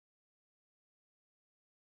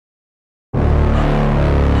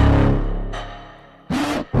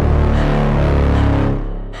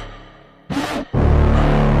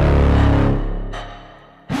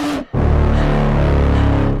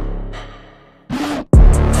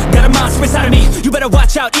better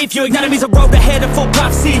watch out if you ignite him. He's a road ahead of full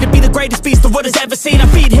prophecy, to be the greatest beast the world has ever seen. I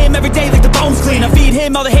feed him every day like the bones clean. I feed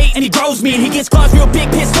him all the hate and he grows me, and he gets claws real big,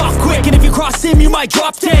 pissed off quick. And if you cross him, you might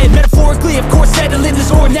drop dead. Metaphorically, of course, settling the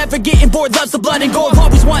score, never getting bored, loves the blood and gore,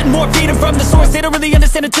 always wanting more, feeding from the source. They don't really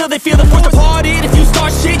understand until they feel the force. Departed, if you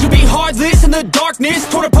start shit, you'll be heartless in the darkness,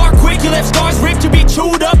 torn apart quick. You left scars ripped, you'll be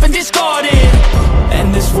chewed up and discarded.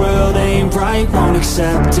 And this world ain't right, won't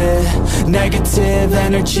accept it. Negative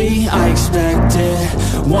energy, I expect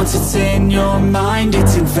it. Once it's in your mind,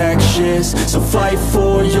 it's infectious. So fight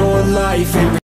for your life and